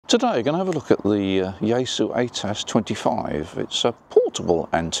Today we're going to have a look at the Yaesu ATAS-25. It's a portable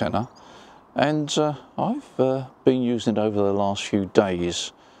antenna, and I've been using it over the last few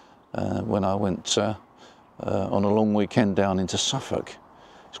days when I went on a long weekend down into Suffolk.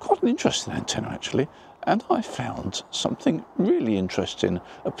 It's quite an interesting antenna actually, and I found something really interesting,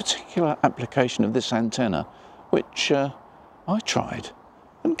 a particular application of this antenna which I tried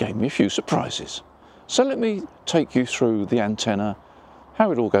and gave me a few surprises. So let me take you through the antenna, how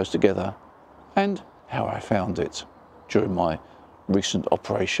it all goes together, and how I found it during my recent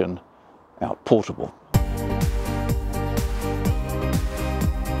operation out portable.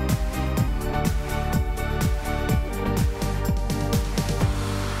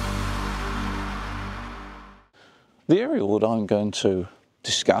 The aerial that I'm going to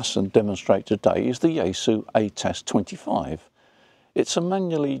discuss and demonstrate today is the Yaesu ATAS-25. It's a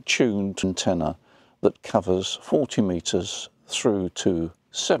manually tuned antenna that covers 40 metres through to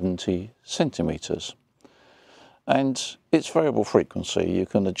 70 centimetres, and it's variable frequency. You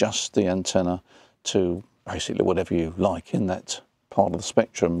can adjust the antenna to basically whatever you like in that part of the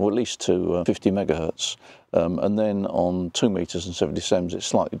spectrum, or at least to 50 megahertz, and then on 2 metres and 70 sems it's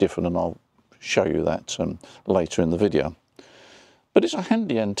slightly different, and I'll show you that later in the video. But it's a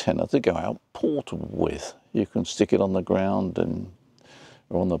handy antenna to go out portable with. You can stick it on the ground and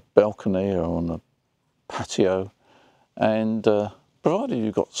or on the balcony or on the patio, and provided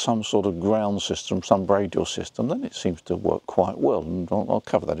you've got some sort of ground system, some radial system, then it seems to work quite well, and I'll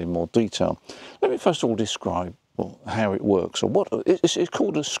cover that in more detail. Let me first of all describe how it works, or what it's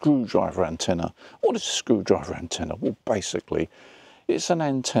called a screwdriver antenna. What is a screwdriver antenna? Well, basically it's an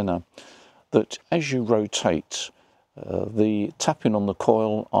antenna that as you rotate, the tapping on the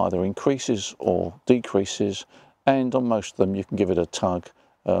coil either increases or decreases, and on most of them you can give it a tug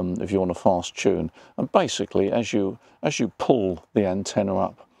if you want a fast tune. And basically as you pull the antenna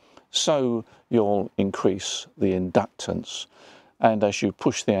up, so you'll increase the inductance, and as you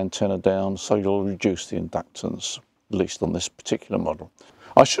push the antenna down, so you'll reduce the inductance, at least on this particular model.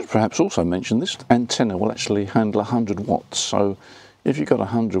 I should perhaps also mention this antenna will actually handle 100 watts, so if you've got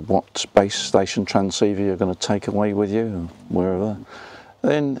a 100 watt base station transceiver you're going to take away with you wherever,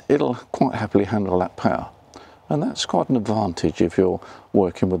 then it'll quite happily handle that power. And that's quite an advantage if you're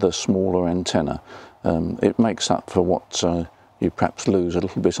working with a smaller antenna. It makes up for what you perhaps lose a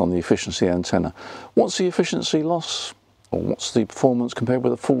little bit on the efficiency antenna. What's the efficiency loss? Or what's the performance compared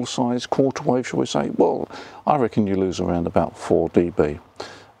with a full-size quarter wave, shall we say? Well, I reckon you lose around about 4 dB.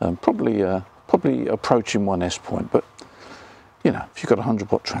 Probably approaching 1 S point, but you know, if you've got a 100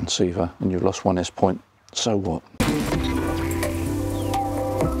 watt transceiver and you've lost 1 S point, so what?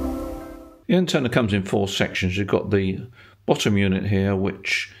 The antenna comes in 4 sections. You've got the bottom unit here,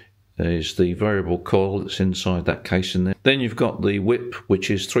 which is the variable coil that's inside that case in there. Then you've got the whip,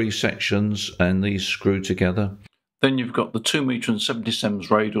 which is 3 sections, and these screw together. Then you've got the 2 metre and 70 sems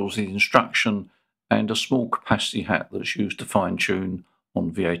radials, the instruction, and a small capacity hat that's used to fine tune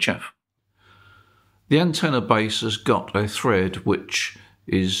on VHF. The antenna base has got a thread which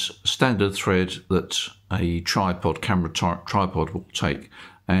is standard thread that a camera tripod will take,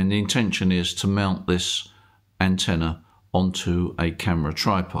 and the intention is to mount this antenna onto a camera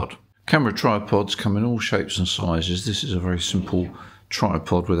tripod. Camera tripods come in all shapes and sizes. This is a very simple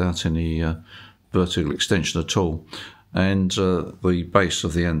tripod without any vertical extension at all, and the base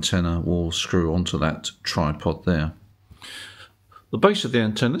of the antenna will screw onto that tripod there. The base of the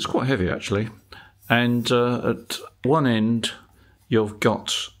antenna is quite heavy actually, and at one end you've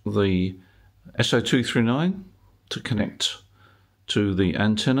got the SO239 to connect to the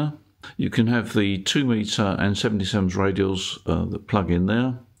antenna. You can have the 2 metre and 70 sems radials that plug in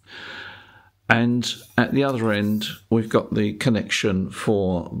there, and at the other end we've got the connection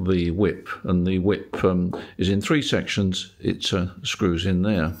for the whip, and the whip is in 3 sections. It screws in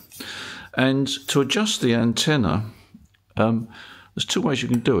there, and to adjust the antenna there's 2 ways you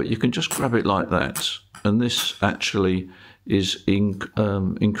can do it. You can just grab it like that, and this actually is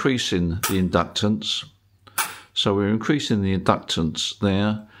increasing the inductance. So we're increasing the inductance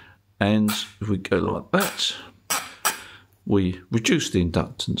there, and if we go like that, we reduce the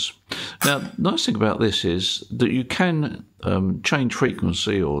inductance. Now, the nice thing about this is that you can change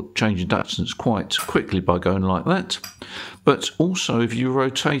frequency or change inductance quite quickly by going like that, but also if you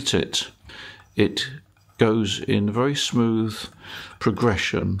rotate it, it goes in a very smooth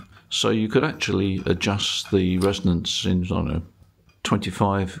progression, so you could actually adjust the resonance in, I don't know,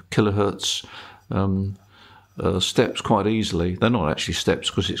 25 kilohertz steps quite easily. They're not actually steps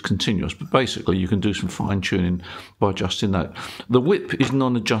because it's continuous, but basically you can do some fine tuning by adjusting that. The whip is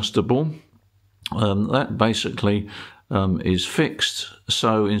non-adjustable. That basically is fixed.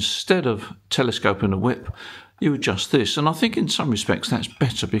 So instead of telescoping the whip, you adjust this. And I think in some respects that's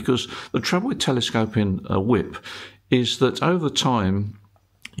better, because the trouble with telescoping a whip is that over time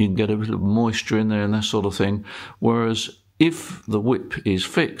you can get a bit of moisture in there and that sort of thing. Whereas if the whip is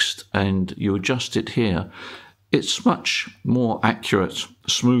fixed and you adjust it here, it's much more accurate,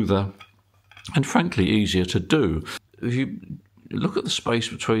 smoother, and frankly easier to do. If you look at the space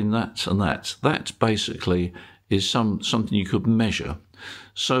between that and that basically is something you could measure.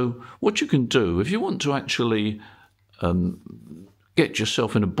 So what you can do, if you want to actually get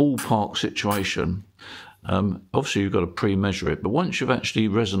yourself in a ballpark situation, obviously you've got to pre-measure it, but once you've actually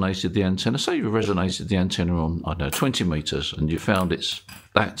resonated the antenna, say you've resonated the antenna on, I don't know, 20 metres, and you found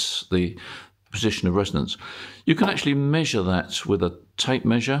that's the position of resonance, you can actually measure that with a tape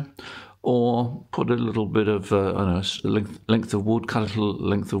measure, or put a little bit of I don't know, length of wood, cut a little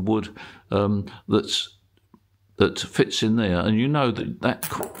length of wood that fits in there, and you know that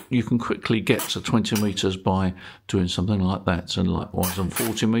you can quickly get to 20 metres by doing something like that, and likewise on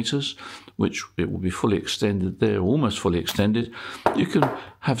 40 metres, which it will be fully extended there, almost fully extended. You can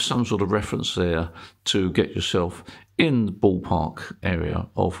have some sort of reference there to get yourself in the ballpark area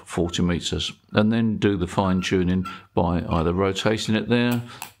of 40 metres, and then do the fine tuning by either rotating it there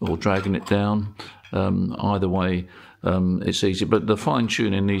or dragging it down. Either way, it's easy, but the fine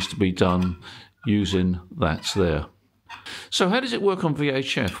tuning needs to be done using that there. So how does it work on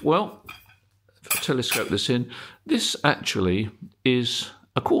VHF? Well, if I telescope this in, this actually is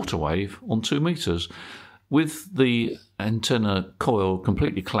a quarter wave on 2 metres. With the antenna coil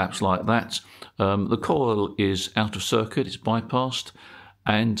completely collapsed like that, the coil is out of circuit, it's bypassed,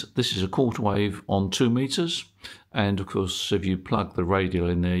 and this is a quarter wave on 2 metres. And of course, if you plug the radial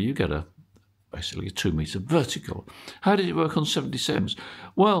in there, you get basically a 2 metre vertical. How did it work on 77s?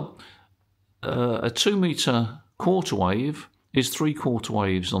 Well, a 2 metre quarter wave is 3 quarter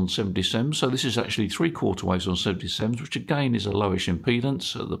waves on 77s. So this is actually 3 quarter waves on 77s, which again is a lowish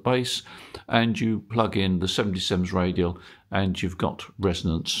impedance at the base. And you plug in the 77s radial and you've got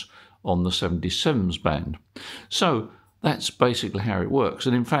resonance on the 77s band. So that's basically how it works.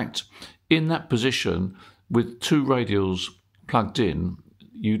 And in fact, in that position, with 2 radials plugged in,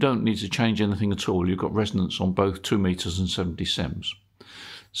 you don't need to change anything at all. You've got resonance on both 2 metres and 77s.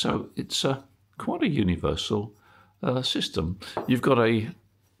 So it's quite a universal system. You've got a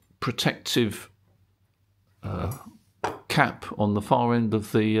protective cap on the far end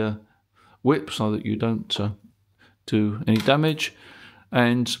of the whip so that you don't do any damage,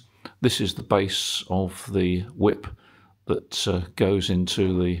 and this is the base of the whip that goes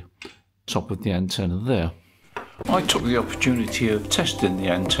into the top of the antenna there. I took the opportunity of testing the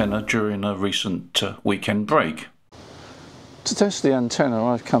antenna during a recent weekend break. To test the antenna,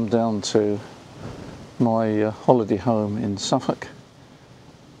 I've come down to my holiday home in Suffolk,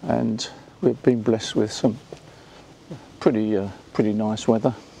 and we've been blessed with some pretty nice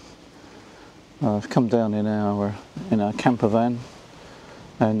weather. I've come down in our camper van,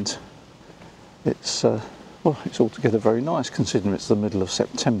 and it's well, it's altogether very nice considering it's the middle of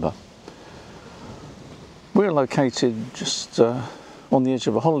September. We're located just on the edge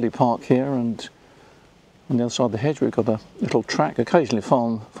of a holiday park here, and on the other side of the hedge we've got a little track, occasionally a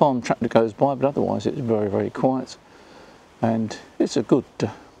farm tractor goes by, but otherwise it's very quiet, and it's a good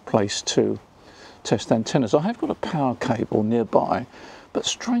place to test antennas. I have got a power cable nearby, but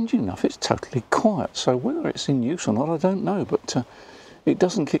strangely enough it's totally quiet, so whether it's in use or not I don't know, but it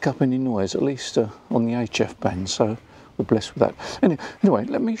doesn't kick up any noise, at least on the HF band, so we're blessed with that. Anyway,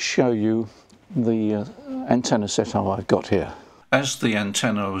 let me show you the antenna setup I've got here. As the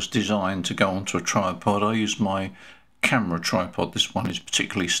antenna was designed to go onto a tripod, I used my camera tripod. This one is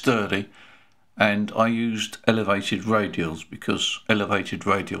particularly sturdy, and I used elevated radials because elevated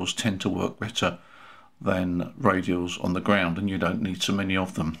radials tend to work better than radials on the ground, and you don't need so many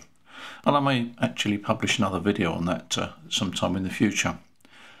of them. And I may actually publish another video on that sometime in the future.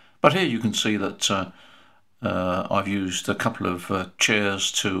 But here you can see that I've used a couple of chairs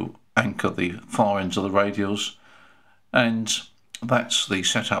to anchor the far ends of the radials, and that's the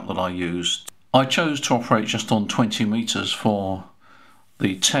setup that I used. I chose to operate just on 20 metres for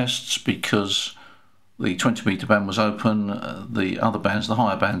the tests because the 20 metre band was open, the other bands, the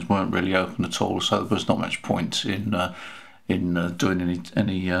higher bands, weren't really open at all, so there was not much point in doing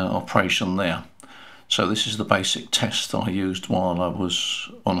any operation there. So this is the basic test I used while I was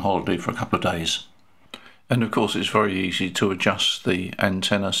on holiday for a couple of days. And of course it's very easy to adjust the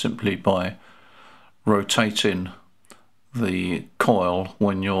antenna simply by rotating the coil.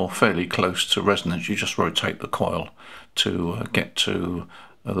 When you're fairly close to resonance, you just rotate the coil to get to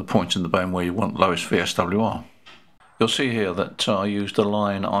the point in the band where you want lowest VSWR. You'll see here that I used a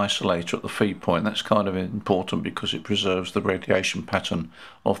line isolator at the feed point. That's kind of important because it preserves the radiation pattern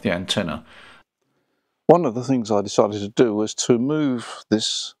of the antenna. One of the things I decided to do was to move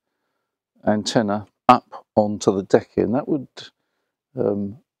this antenna up onto the decking. That would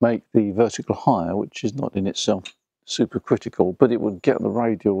make the vertical higher, which is not in itself super critical, but it would get the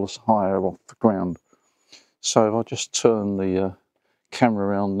radials higher off the ground. So if I just turn the camera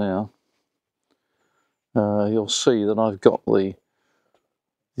around now, you'll see that I've got the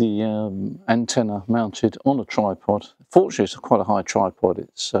antenna mounted on a tripod. Fortunately, it's quite a high tripod.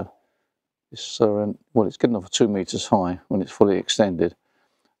 It's well, it's good enough for 2 meters high when it's fully extended,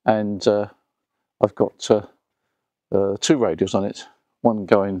 and I've got 2 radios on it. One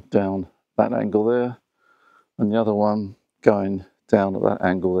going down that angle there, and the other one going down at that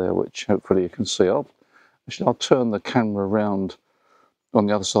angle there, which hopefully you can see. I'll turn the camera around on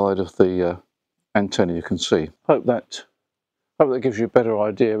the other side of the antenna. You can see. Hope that gives you a better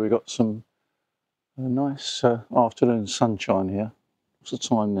idea. We've got some nice afternoon sunshine here. What's the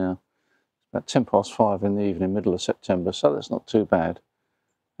time now? It's about 5:10 in the evening, middle of September, so that's not too bad.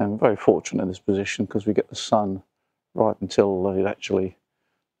 And I'm very fortunate in this position because we get the sun right until it actually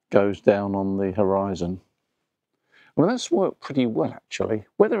goes down on the horizon. Well, that's worked pretty well, actually.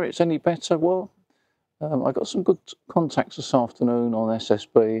 Whether it's any better, well, I got some good contacts this afternoon on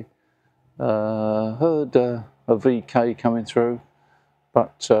SSB. Heard a VK coming through,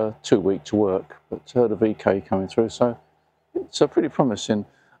 but too weak to work, but heard a VK coming through, so it's pretty promising.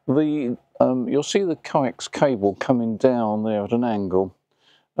 You'll see the coax cable coming down there at an angle.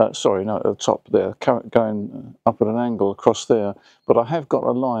 Sorry, no, at the top there, going up at an angle across there, but I have got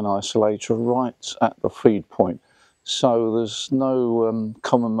a line isolator right at the feed point, so there's no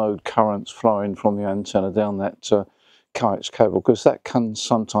common mode currents flowing from the antenna down that coax cable, because that can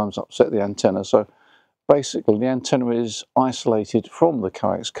sometimes upset the antenna. So basically the antenna is isolated from the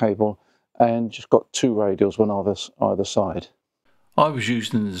coax cable and just got 2 radials on either side. I was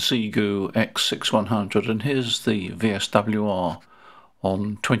using the Yaesu X6100, and here's the VSWR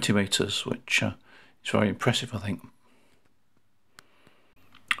on 20 meters, which is very impressive, I think.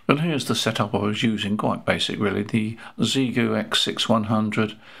 And here's the setup I was using, quite basic really. The Yaesu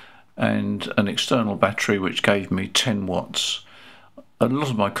X6100 and an external battery which gave me 10 watts. A lot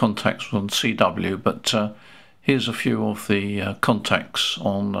of my contacts were on CW, but here's a few of the contacts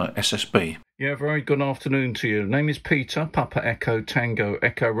on SSB. Yeah, very good afternoon to you. Name is Peter, Papa Echo Tango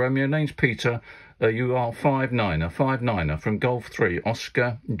Echo Romeo. Name's Peter. You are 5'9", from Golf 3,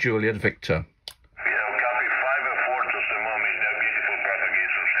 Oscar Juliet Victor.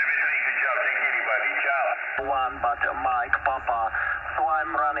 But Mike Papa, so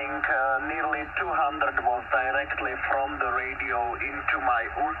I'm running nearly 200 volts directly from the radio into my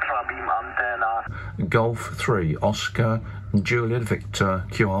ultra beam antenna. Golf 3, Oscar Juliet Victor,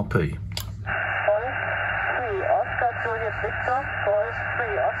 QRP. Golf 3, Oscar Juliet Victor, Golf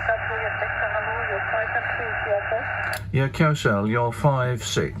 3, Oscar Juliet Victor, hello, you're 5 and 3, QRP. Yeah, QSL, you're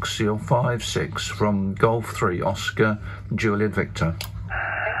 5'6", from Golf 3, Oscar Juliet Victor.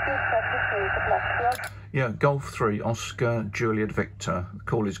 Yeah, Golf 3, Oscar, Juliet Victor. The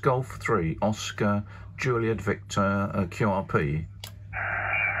call is Golf 3, Oscar, Juliet Victor, QRP.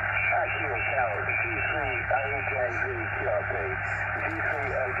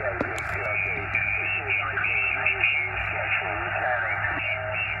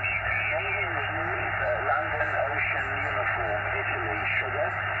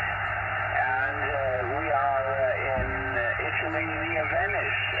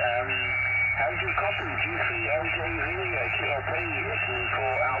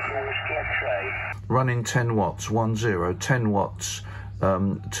 Running 10 watts, 10 watts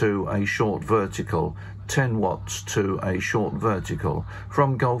to a short vertical, 10 watts to a short vertical,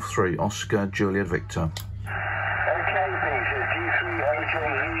 from Golf 3, Oscar, Juliet Victor. Okay, Peter, G3OJ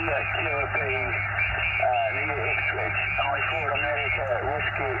Juliet, QRP, near Ipswich, I4 America,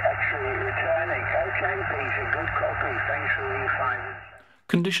 Whiskey, X-ray returning. Okay, Peter, good copy, thanks for the refinement.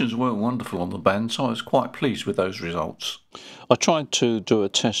 Conditions weren't wonderful on the band, so I was quite pleased with those results. I tried to do a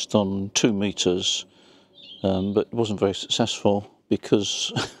test on 2 meters, but it wasn't very successful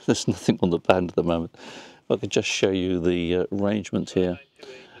because there's nothing on the band at the moment. If I could just show you the arrangement here.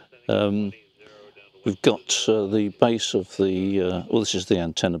 We've got the base of the, well, this is the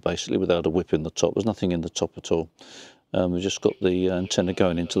antenna basically without a whip in the top. There's nothing in the top at all. We've just got the antenna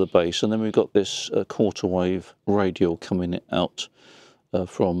going into the base, and then we've got this quarter wave radial coming out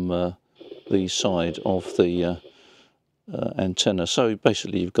from the side of the antenna. So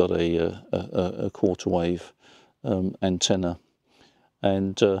basically you've got a quarter wave antenna,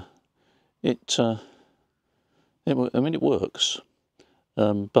 and it I mean, it works,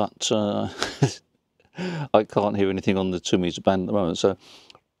 but I can't hear anything on the 2 metre band at the moment. So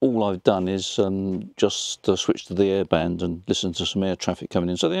all I've done is just switch to the air band and listen to some air traffic coming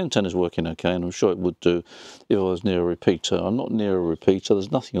in. So the antenna's working okay, and I'm sure it would do if I was near a repeater. I'm not near a repeater,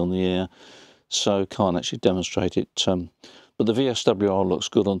 there's nothing on the air, so can't actually demonstrate it. But the VSWR looks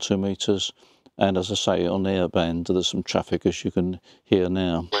good on 2 metres, and as I say, on the air band there's some traffic, as you can hear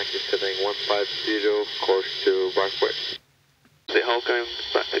now. Mike is setting 150, course to Brockway. The hull going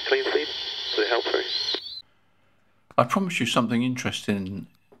back to clean sleep? The hull free? I promise you something interesting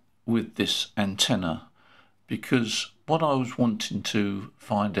with this antenna, because what I was wanting to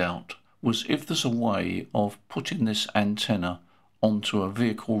find out was if there's a way of putting this antenna onto a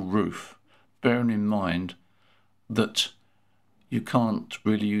vehicle roof, bearing in mind that you can't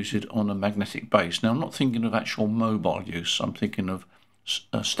really use it on a magnetic base. Now, I'm not thinking of actual mobile use, I'm thinking of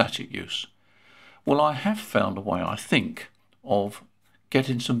static use. Well, I have found a way, I think, of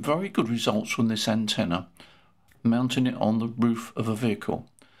getting some very good results from this antenna, mounting it on the roof of a vehicle.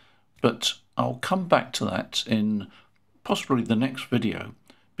 But I'll come back to that in possibly the next video,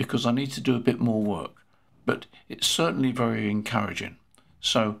 because I need to do a bit more work. But it's certainly very encouraging.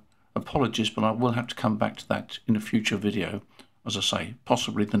 So apologies, but I will have to come back to that in a future video, as I say,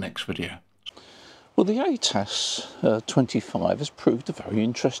 possibly the next video. Well, the ATAS-25 has proved a very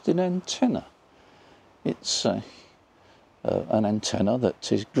interesting antenna. It's an antenna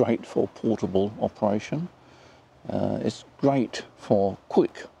that is great for portable operation. It's great for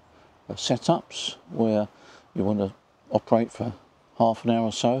quick setups where you want to operate for half an hour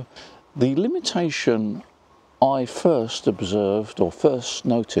or so. The limitation I first observed or first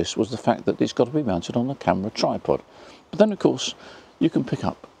noticed was the fact that it's got to be mounted on a camera tripod. But then, of course, you can pick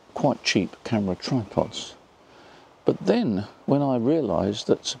up quite cheap camera tripods. But then when I realised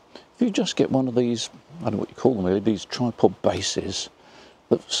that if you just get one of these, I don't know what you call them really, these tripod bases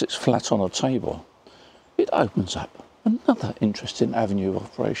that sits flat on a table, it opens up another interesting avenue of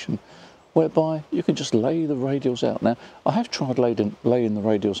operation whereby you can just lay the radials out. Now, I have tried laying the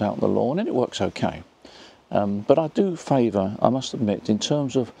radials out on the lawn and it works okay. But I do favour, I must admit, in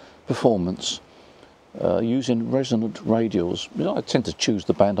terms of performance, using resonant radials. I tend to choose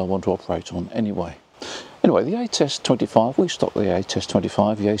the band I want to operate on anyway. Anyway, the ATAS-25, we stock the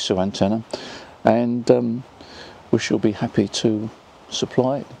ATAS-25 Yaesu antenna, and we shall be happy to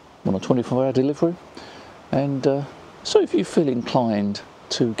supply it on a 24-hour delivery. And so if you feel inclined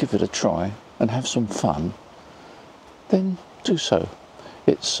to give it a try and have some fun, then do so.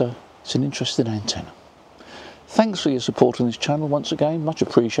 It's an interesting antenna. Thanks for your support on this channel once again, much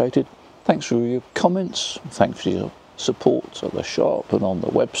appreciated. Thanks for your comments, thanks for your support at the shop and on the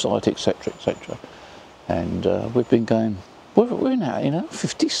website, etc, etc. And we've been going, we're now in our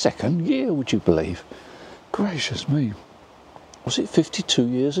 52nd year, would you believe? Gracious me. Was it 52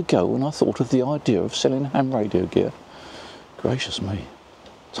 years ago when I thought of the idea of selling ham radio gear? Gracious me,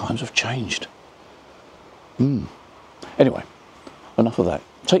 times have changed. Anyway, enough of that.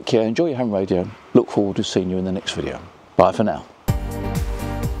 Take care, enjoy your ham radio. Look forward to seeing you in the next video. Bye for now.